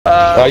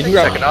You take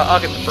grab second. I'll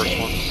get the first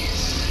one.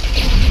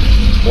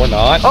 Or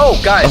not. Oh,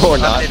 guys, Or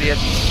I'm not. an idiot.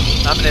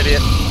 I'm an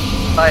idiot.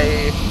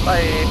 Bye.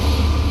 Bye.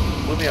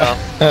 Move me off.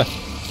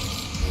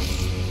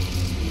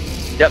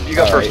 Yep, you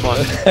got first one.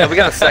 And we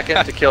got a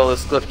second to kill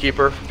this Glyph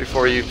Keeper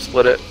before you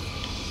split it.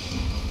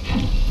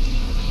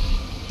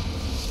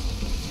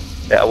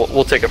 Yeah,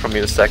 we'll take it from you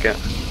in a second.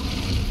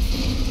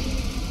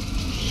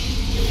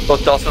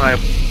 Both Dawson and I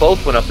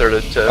both went up there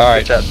to get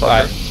that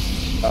fucker.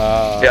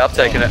 Yeah, I'm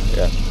taking it.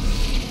 Yeah.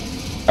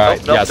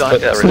 Alright, Nope, yeah,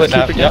 don't split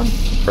now. Keep Yeah, again?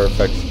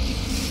 perfect.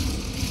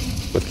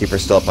 With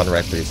Keeper's still up on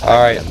rank, but he's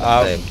high.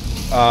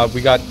 Alright,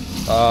 we got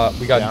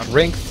Down.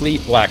 Drink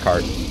Fleet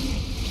Blackheart.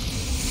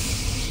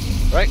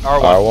 Right,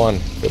 R1.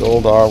 R1. Good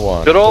old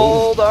R1. Good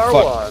old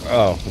R1. Fuck.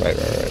 Oh, right.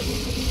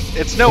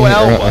 It's no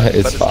L1, It's but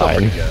it's still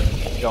fine. pretty good.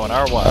 Going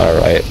R1.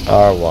 Alright,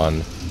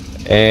 R1.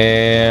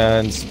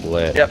 And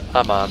split. Yep,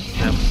 I'm on.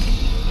 Yep.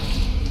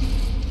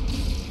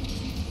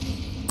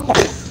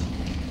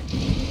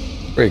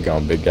 Where you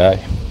going, big guy?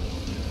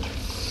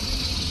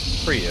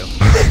 For you.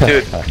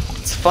 Dude,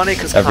 it's funny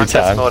because Every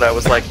contest time. mode I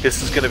was like,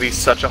 this is gonna be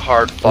such a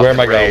hard fucking Where am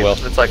I going, raid. Will?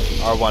 And it's like,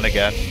 R1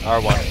 again.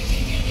 R1.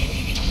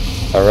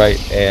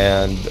 Alright,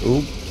 and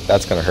ooh,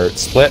 that's gonna hurt.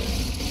 Split.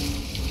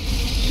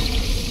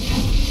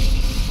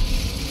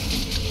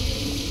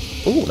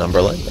 Ooh,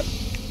 Umbrella.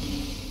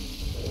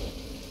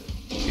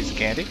 Piece of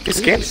candy. it's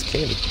candy.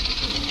 Candy.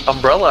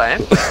 Umbrella, eh?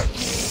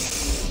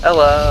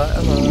 Ella.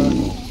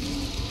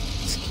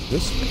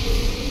 Excuse me.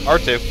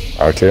 R2.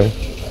 R2.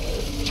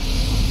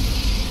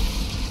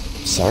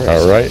 Sorry,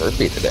 All right.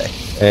 burpee today.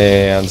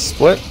 And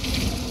split.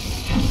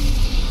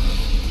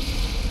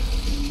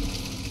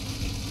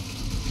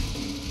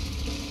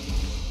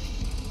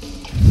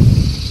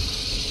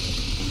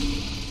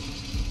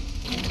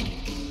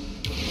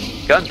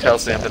 Gun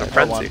tells me I'm in a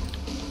frenzy.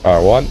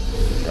 R1.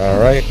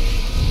 Alright.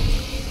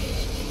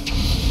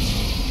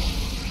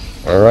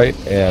 Alright,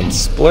 and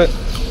split.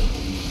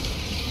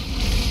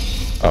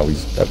 Oh,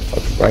 he's that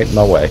fucking right in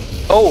my way.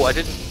 Oh, I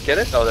didn't get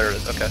it? Oh, there it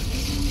is. Okay.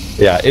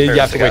 Yeah, you There it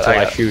have is. to wait till I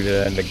got it. shoot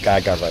it, and the guy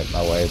got right in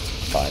my way. It's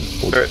fine.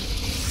 Alright.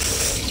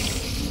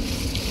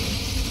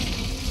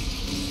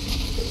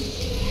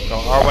 So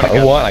R1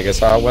 again. R1, I guess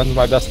R1's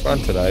my best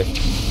friend today.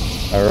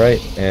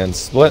 Alright, and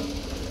split.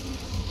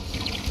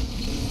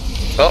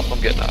 Oh,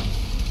 I'm getting out.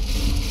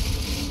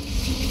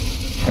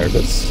 There it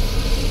is.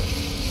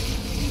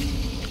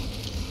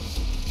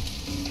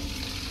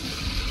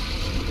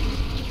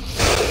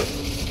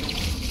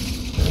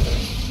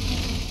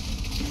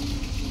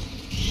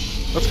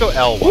 Let's go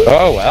L1.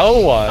 Oh,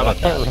 L1. How about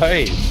that?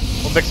 Alright.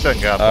 We'll mix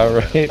it up.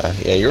 Alright.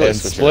 Yeah, you're really And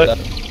switching split. it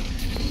up.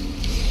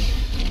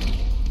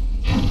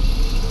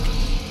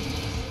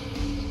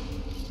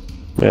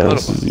 Man,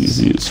 this is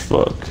easy as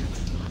fuck.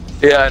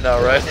 Yeah, I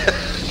know, right?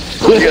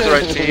 You got the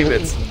right team,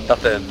 it's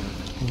nothing.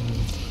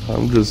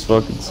 I'm just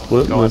fucking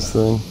splitting Go on. this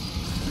thing.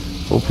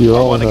 Hope you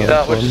all wanna have get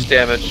No, fun. which is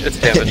damage. It's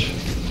damage.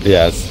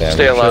 Yeah, it's damage.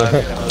 Stay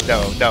alive.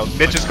 No,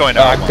 Mitch is going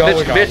to I'm R1.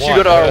 going Mitch, on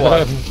you go to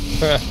one.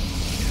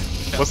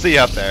 We'll see you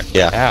up there.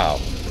 Yeah. Ow.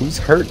 Who's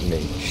hurting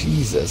me?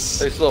 Jesus.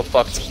 These little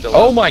fucks are still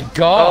Oh up. my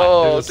god!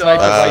 Oh, There's a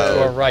sniper right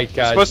to our right,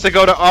 guys. Supposed to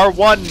go to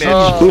R1, Mitch.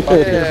 Oh,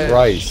 Fucking man.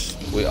 Christ.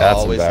 We That's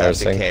always have to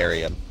embarrassing.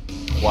 carry him.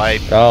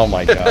 Wipe. Oh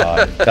my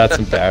god. That's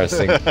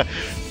embarrassing. But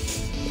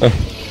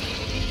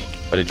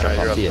it Alright, dropped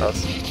you're off up the to end.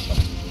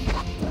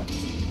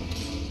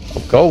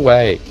 us. Go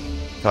away.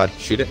 Todd,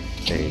 shoot it.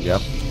 There you go.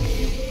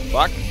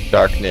 Fuck.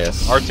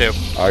 Darkness. R2.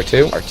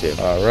 R2? R2.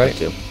 Alright.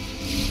 R2.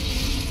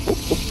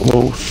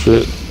 Oh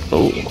shit.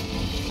 Oh.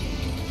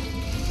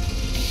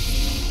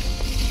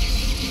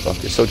 Fuck,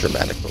 you're so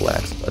dramatic.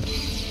 Relax, bud.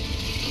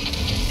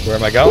 Where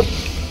am I going?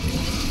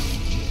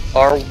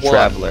 R1.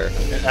 Traveler.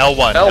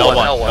 L1. L1,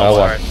 L1.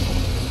 sorry.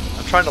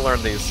 I'm trying to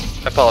learn these.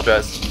 I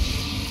apologize.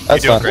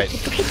 That's You're doing fine.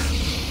 great.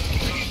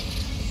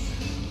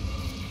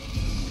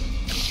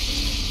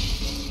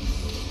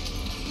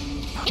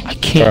 I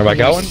can't. Where am I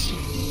going?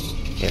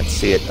 Can't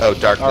see it. Oh,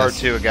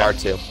 darkness. R2 again.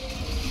 R2.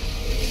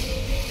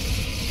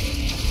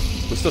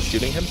 We're still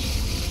shooting him?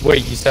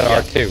 Wait, you said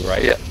Yeah. R2,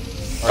 right? Yeah.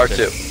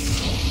 R2.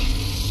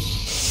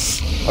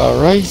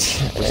 Alright.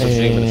 We're still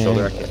shooting him in the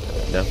shoulder. I can't.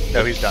 No.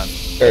 No, he's done.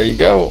 There you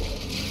go.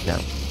 No.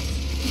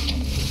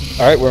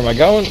 Alright, where am I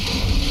going?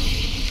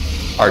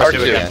 R2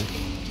 R2. again.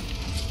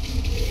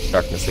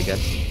 Darkness again.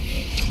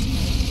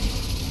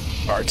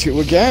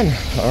 R2 again.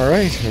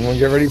 Alright, and we'll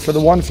get ready for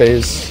the one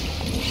phase.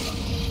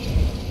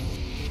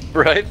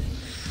 Right?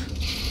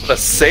 What a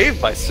save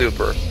by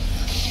Super.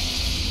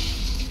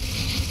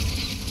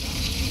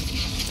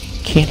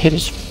 Can't hit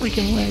his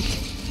freaking leg.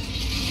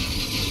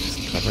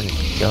 It's covered in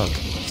junk.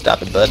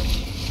 Stop it, bud.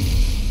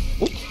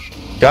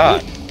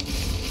 God.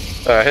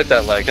 Hit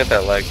that leg, hit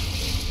that leg.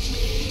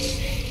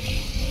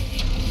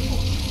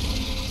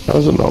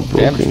 How's it not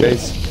Damage broken yet?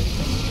 phase.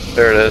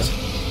 There it is.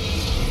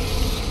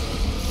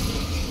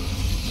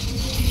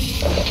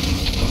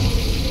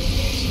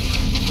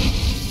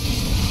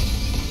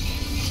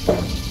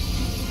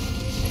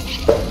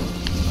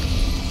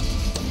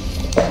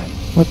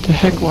 What the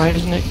heck? Why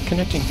isn't it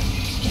connecting?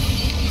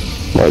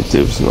 My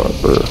div's not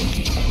there.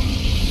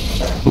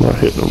 I'm not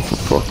hitting him for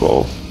fuck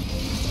all.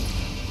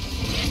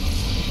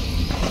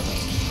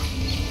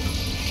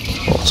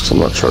 Oh, it's 'cause I'm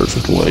not charged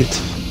with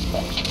light.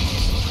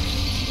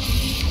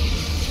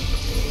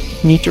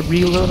 Need to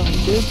reload on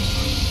you.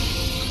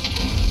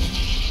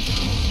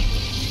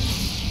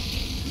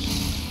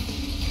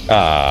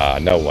 Ah,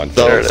 no one.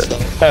 There it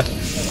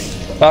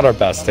is. Not our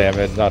best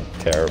damage, not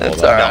terrible.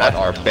 That's though. alright. Not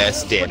our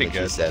best damage,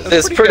 he says.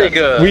 It's pretty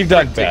good. We've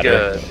done Pretty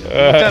better.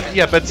 good.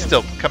 Yeah, but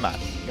still, come on.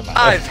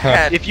 I've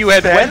had If you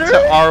had went to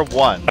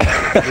R1,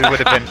 we would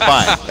have been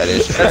fine. That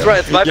is true. That's right,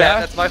 it's my Yeah.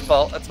 bad. That's my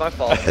fault. That's my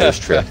fault. That is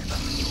true.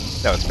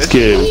 No, it's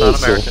Okay, It's not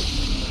so American.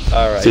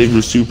 Alright. save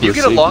your super. Do you get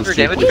a save your longer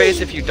damage super. phase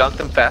if you dunk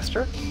them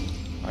faster?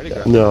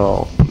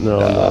 No, no,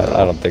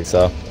 I don't think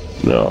so.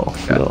 no,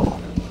 no.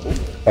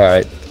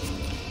 Alright.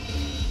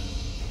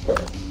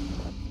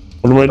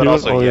 What am I But doing?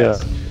 also, Oh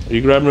yes. yeah. Are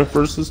you grabbing it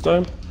first this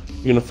time?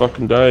 You're gonna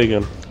fucking die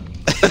again.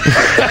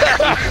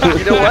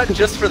 You know what?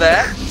 Just for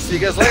that. See you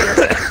guys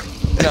later.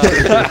 No.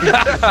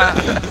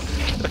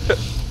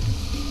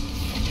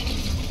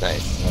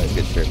 Nice.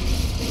 Good shirt.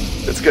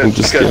 It's good. I'm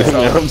just it's good. kidding.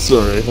 I'm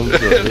sorry. I'm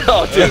sorry.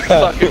 No, dude, it's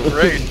fucking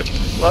great.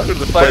 Welcome to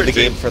the fire Play the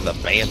team. game for the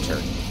banter.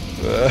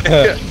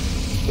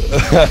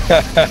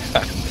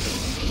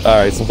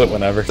 Alright, split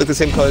whenever. Look the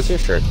same color as your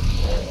shirt.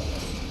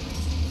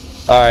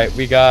 Alright,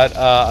 we got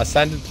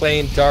Ascended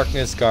Plane,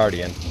 Darkness,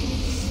 Guardian.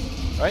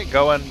 Alright,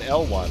 going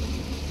L1.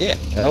 Yeah.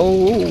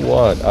 Oh,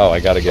 what? Oh, I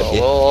gotta get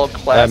Oh,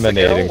 classic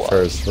emanating L1.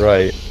 first,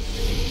 right.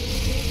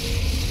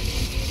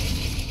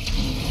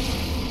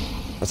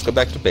 Let's go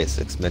back to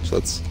basics, Mitch.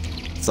 Let's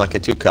not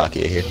get too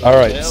cocky here.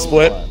 Alright, L1.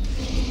 split.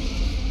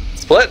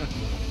 Splitting.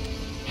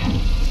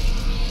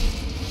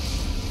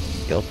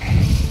 Yep.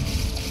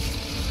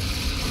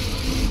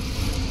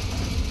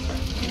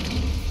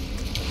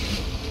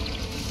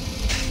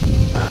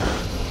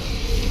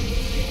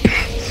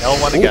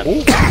 L1 again.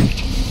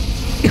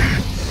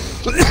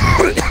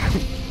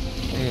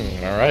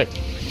 Alright.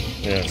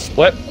 Yeah,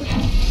 split.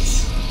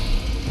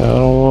 I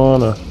don't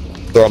wanna.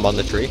 Throw him on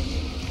the tree.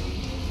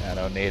 I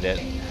don't need it.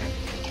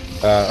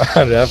 I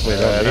definitely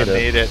I don't don't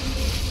need it. need it.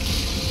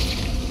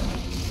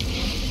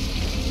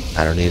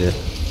 I don't need it.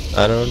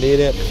 I don't need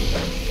it.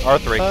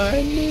 R3.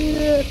 I need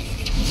it.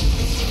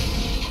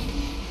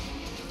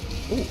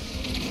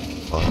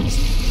 Well,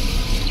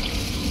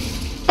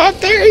 Not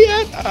there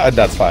yet.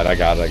 That's fine. I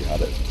got it.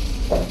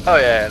 Oh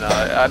yeah, no.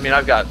 I mean,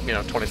 I've got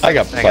 20 seconds I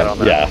got to hang out on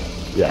plenty. that.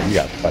 Yeah, you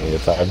got plenty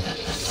of time.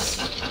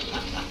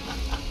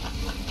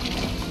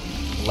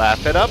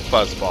 Laugh it up,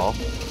 Buzzball.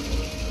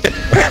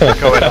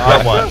 Go into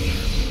R1.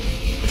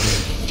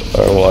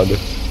 R1.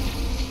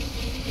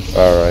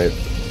 All right.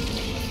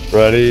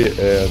 Ready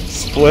and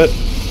split.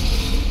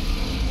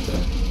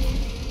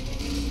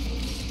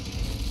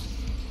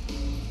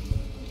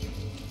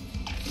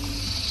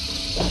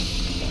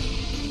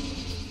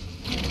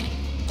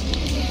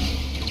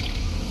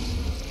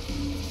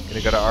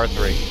 Gonna go to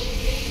R3.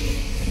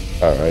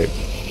 All right.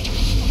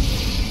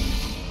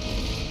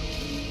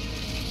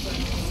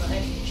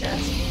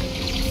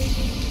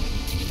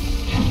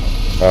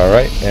 All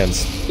right, and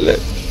split.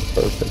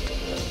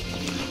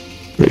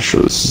 Perfect. Make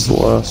sure this is the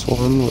last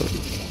one.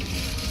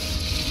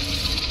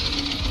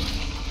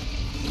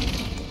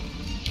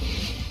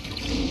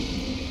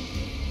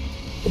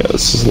 Yeah,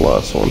 this is the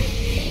last one.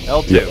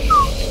 L2. Yeah.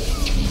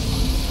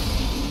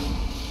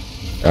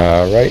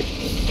 All right.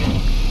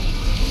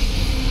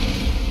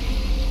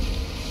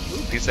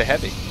 Ooh, piece of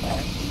heavy.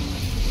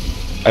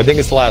 I think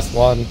it's the last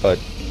one, but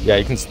yeah,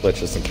 you can split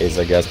just in case,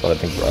 I guess. But I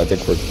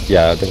think we're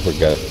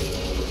good.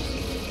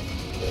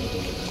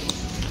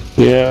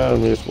 Yeah, I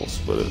may as well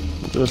split it.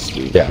 Just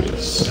in Yeah,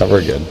 case.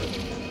 we're good.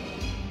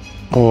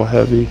 Oh,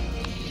 heavy.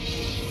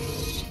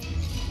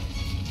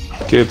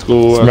 Okay, let's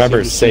go.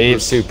 Remember,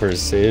 save save the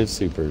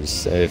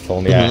supers. If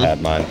only I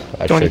had mine,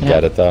 I Don't should even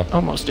get have- it though.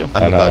 Almost do.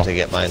 I I'm know. about to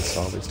get mine,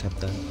 so I'll just have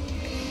that.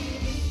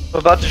 I'm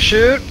about to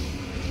shoot.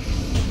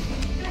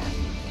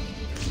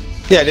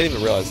 Yeah, I didn't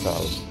even realize that I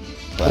was.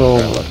 Oh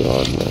my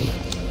god, man.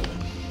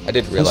 I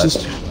didn't realize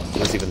This is- it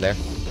was even there.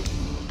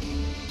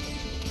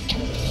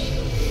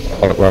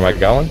 Where am I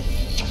going?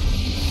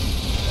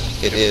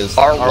 It is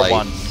R1.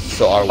 light,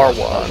 so R1.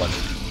 R1.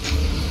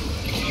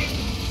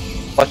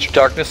 Watch your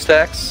darkness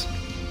stacks.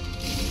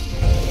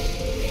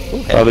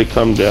 How they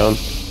come down.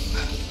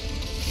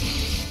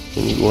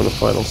 When you go in a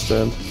final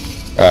stand.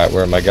 All right,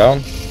 where am I going?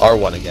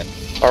 R1 again.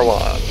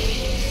 R1.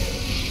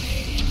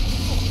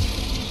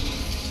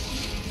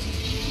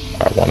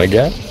 R1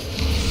 again.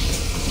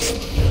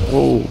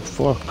 Oh,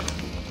 fuck.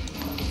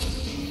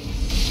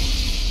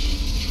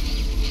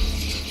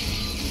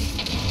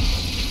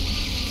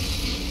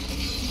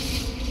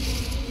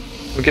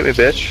 Come get me,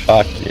 bitch.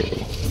 Fuck you.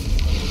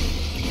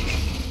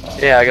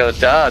 Yeah, I got a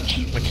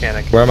dodge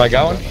mechanic. Where am I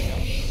going?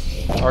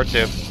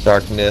 R2.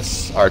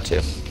 Darkness,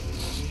 R2.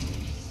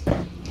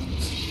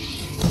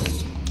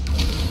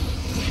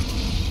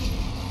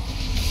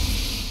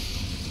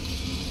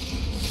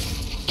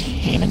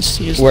 Can't even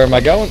see his. Where am I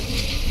going?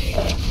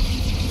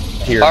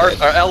 R,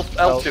 pyramid. or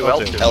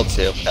L2.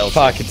 L2.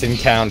 Fuck, it didn't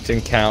count.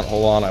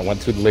 Hold on, I went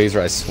through the laser,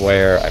 I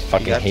swear. I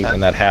fucking hate when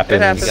that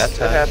happens. It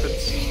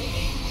happens.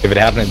 If it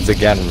happens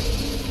again.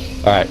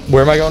 Alright,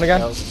 where am I going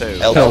again?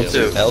 L2.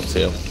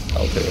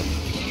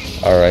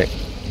 Alright.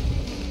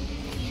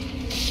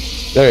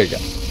 There you go.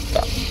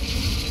 Stop.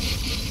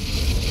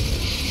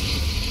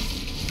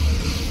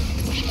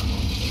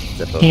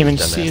 Can't even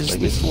see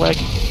his leg.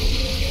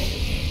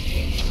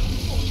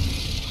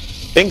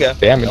 Bingo.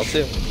 Damage.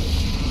 L2.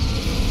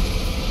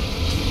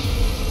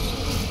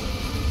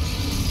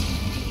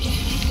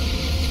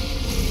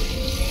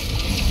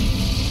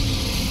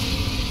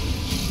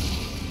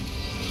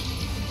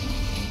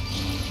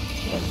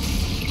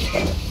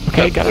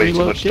 Okay, gotta way too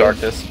reload much too.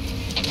 darkness.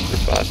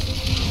 Spot.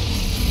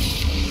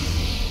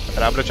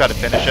 And I'm gonna try to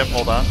finish him.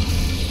 Hold on.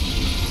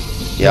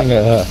 Yep.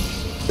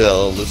 The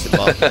lucid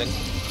bomb thing.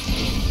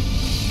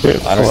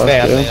 I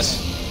understand.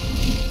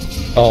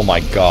 Oh my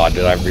god,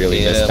 did I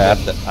really miss that?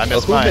 I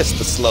missed Who mine. missed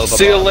the slow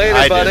See you later,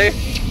 I buddy. did.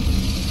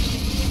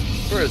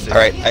 Where is he?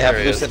 Alright, I have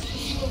There he is. lucid.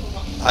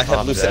 I have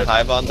I'm lucid dead.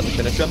 hive on. Let me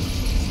finish him.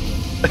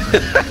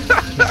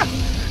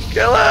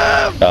 Kill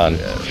him! Done.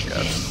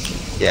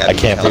 Yeah. I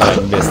can't believe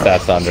I missed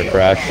that thunder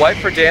crash. Wipe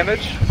for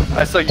damage?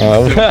 I saw you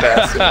Oh. zoom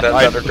past that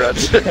thunder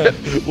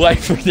crash. Wipe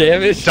for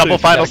damage. Double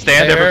final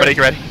stand. There. Everybody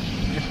get ready.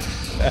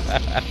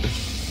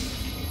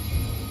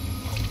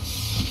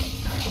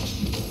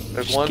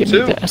 There's one, Give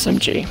two. me the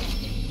SMG.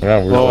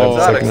 Yeah, we're Oh, the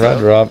second exotic, red though.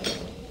 drop.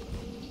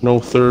 No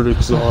third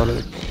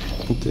exotic.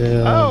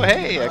 Damn. Oh,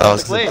 hey, I got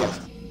the glaive.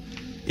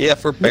 Yeah,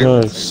 for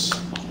parents.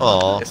 Nice.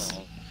 Aw.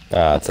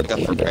 Ah, it's a Got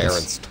for decent.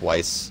 parents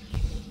twice.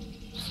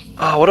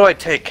 Oh, what do I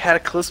take?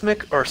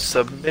 Cataclysmic or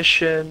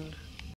submission?